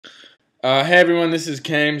Hey everyone, this is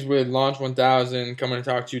Kames with Launch 1000 coming to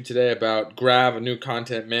talk to you today about Grav, a new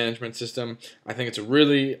content management system. I think it's a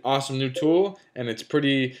really awesome new tool and it's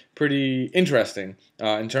pretty interesting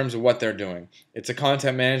in terms of what they're doing. It's a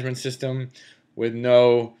content management system with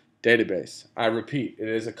no database. I repeat, it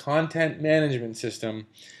is a content management system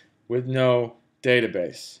with no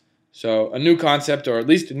database. So a new concept, or at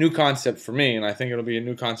least a new concept for me, and I think it'll be a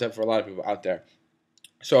new concept for a lot of people out there.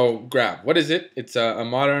 So Grav, what is it? It's a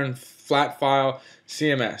modern flat file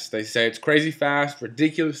CMS. They say it's crazy fast,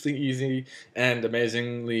 ridiculously easy, and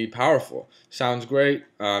amazingly powerful. Sounds great.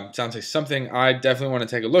 Sounds like something I definitely want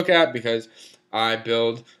to take a look at because I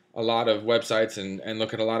build a lot of websites and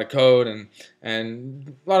look at a lot of code and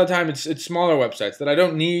a lot of time it's smaller websites that I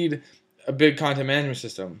don't need a big content management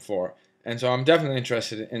system for. And so I'm definitely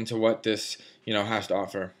interested into what this has to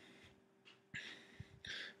offer.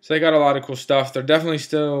 So they got a lot of cool stuff. They're definitely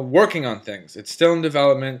still working on things. It's still in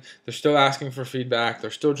development. They're still asking for feedback. They're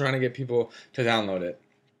still trying to get people to download it.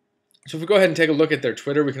 So if we go ahead and take a look at their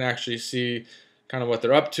Twitter, we can actually see kind of what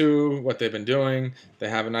they're up to, what they've been doing. They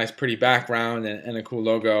have a nice, pretty background and a cool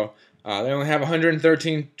logo. They only have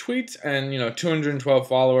 113 tweets and 212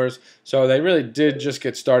 followers. So they really did just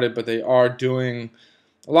get started, but they are doing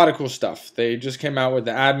a lot of cool stuff. They just came out with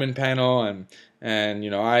the admin panel and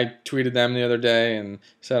I tweeted them the other day and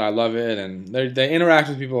said I love it, and they interact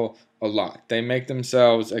with people a lot. They make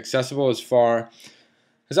themselves accessible as far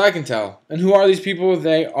as I can tell. And who are these people?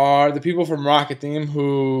 They are the people from Rocket Theme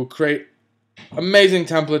who create amazing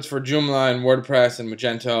templates for Joomla and WordPress and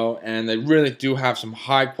Magento, and they really do have some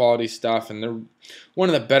high quality stuff, and they're one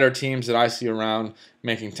of the better teams that I see around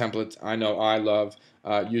making templates. I know I love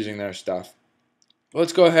using their stuff.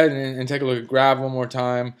 Let's go ahead and take a look at Grav one more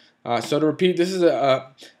time. So to repeat, this is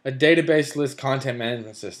a database list content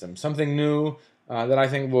management system, something new that I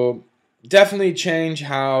think will definitely change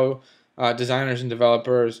how designers and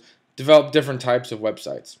developers develop different types of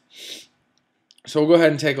websites. So we'll go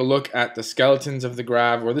ahead and take a look at the skeletons of the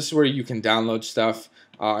Grav, where this is where you can download stuff.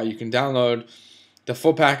 You can download the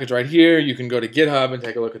full package right here. You can go to GitHub and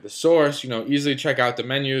take a look at the source, easily check out the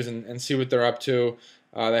menus and see what they're up to.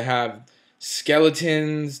 They have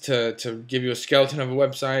skeletons to give you a skeleton of a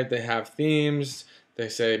website. They have themes. They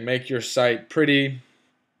say make your site pretty.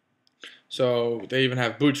 So they even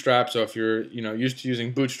have Bootstrap. So if you're used to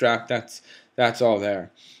using Bootstrap, that's all there.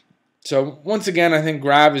 So once again, I think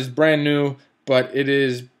Grav is brand new, but it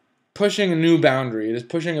is pushing a new boundary. It is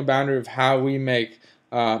pushing a boundary of how we make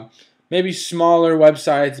maybe smaller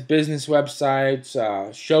websites, business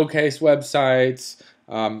websites, showcase websites,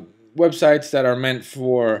 websites that are meant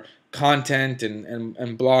for content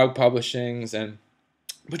and blog publishings,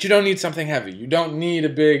 but you don't need something heavy. You don't need a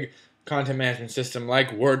big content management system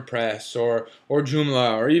like WordPress or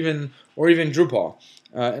Joomla or even Drupal,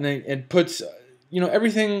 and it puts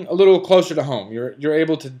everything a little closer to home. You're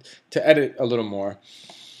able to edit a little more.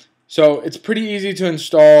 So it's pretty easy to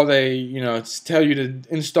install. They tell you to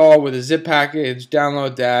install with a zip package,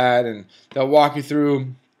 download that, and they'll walk you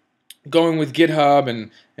through going with GitHub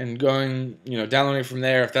and going, downloading from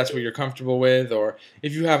there if that's what you're comfortable with, or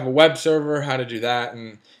if you have a web server, how to do that.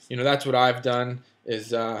 And that's what I've done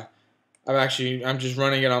is I'm just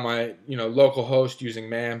running it on my local host using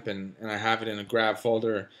MAMP, and I have it in a Grav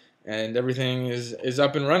folder, and everything is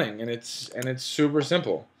up and running, and it's super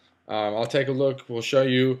simple. I'll take a look. We'll show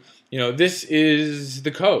you. This is the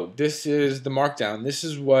code. This is the markdown. This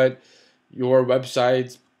is what your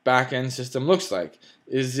website's back-end system looks like.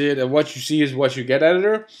 Is it a what you see is what you get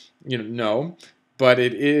editor? No, but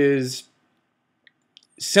it is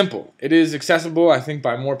simple. It is accessible, I think,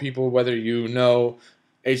 by more people, whether you know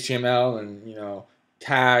HTML and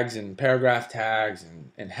tags and paragraph tags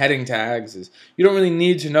and heading tags. You don't really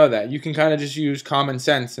need to know that. You can kind of just use common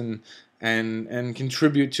sense and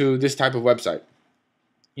contribute to this type of website.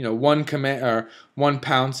 One command or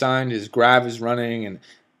 £1 is Grav is running, and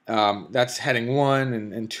that's heading 1,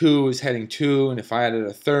 and 2 is heading 2, and if I added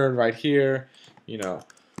a third right here,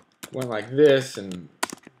 went like this, and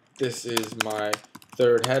this is my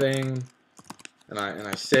third heading, and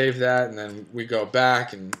I save that, and then we go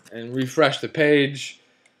back and refresh the page.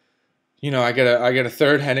 I get a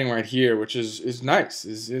third heading right here, which is nice.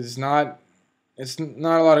 It's not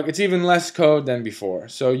a lot of, it's even less code than before.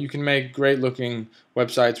 So you can make great looking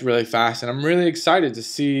websites really fast, and I'm really excited to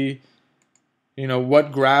see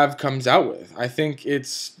what Grav comes out with. I think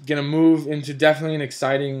it's going to move into definitely an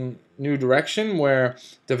exciting new direction where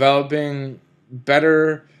developing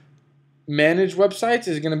better managed websites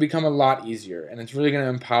is going to become a lot easier, and it's really going to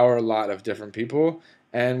empower a lot of different people,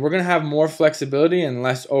 and we're going to have more flexibility and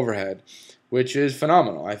less overhead. which is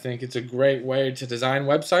phenomenal. I think it's a great way to design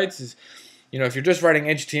websites. Is, if you're just writing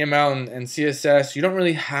HTML and CSS, you don't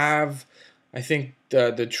really have, I think,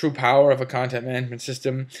 the true power of a content management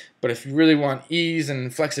system. But if you really want ease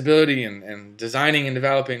and flexibility and designing and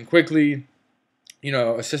developing quickly,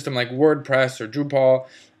 a system like WordPress or Drupal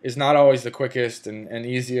is not always the quickest and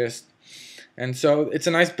easiest. And so it's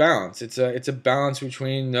a nice balance. It's a balance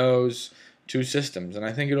between those two systems, and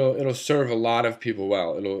I think it'll serve a lot of people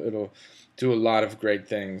well. It'll do a lot of great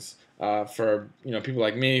things for people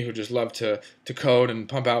like me who just love to code and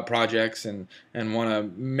pump out projects and want to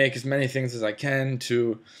make as many things as I can,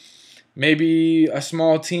 to maybe a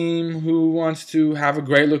small team who wants to have a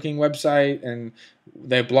great looking website and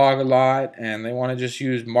they blog a lot and they want to just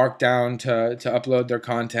use Markdown to upload their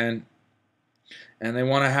content, and they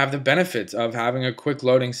want to have the benefits of having a quick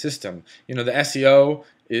loading system. The SEO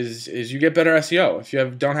is you get better SEO. If you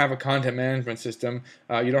don't have a content management system,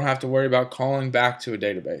 you don't have to worry about calling back to a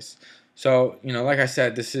database. So, like I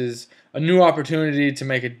said, this is a new opportunity to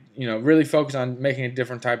make it, really focus on making a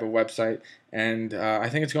different type of website. And I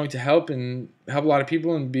think it's going to help a lot of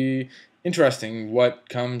people and be interesting what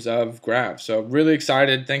comes of Grav. So really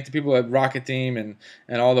excited. Thank the people at Rocket Team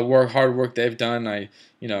and all the hard work they've done.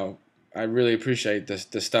 I really appreciate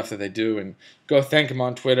the stuff that they do, and go thank them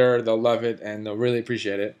on Twitter. They'll love it and they'll really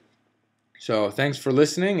appreciate it. So thanks for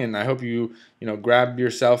listening, and I hope you grab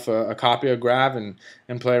yourself a copy of Grav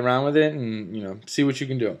and play around with it and see what you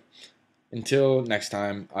can do. Until next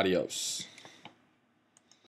time, adios.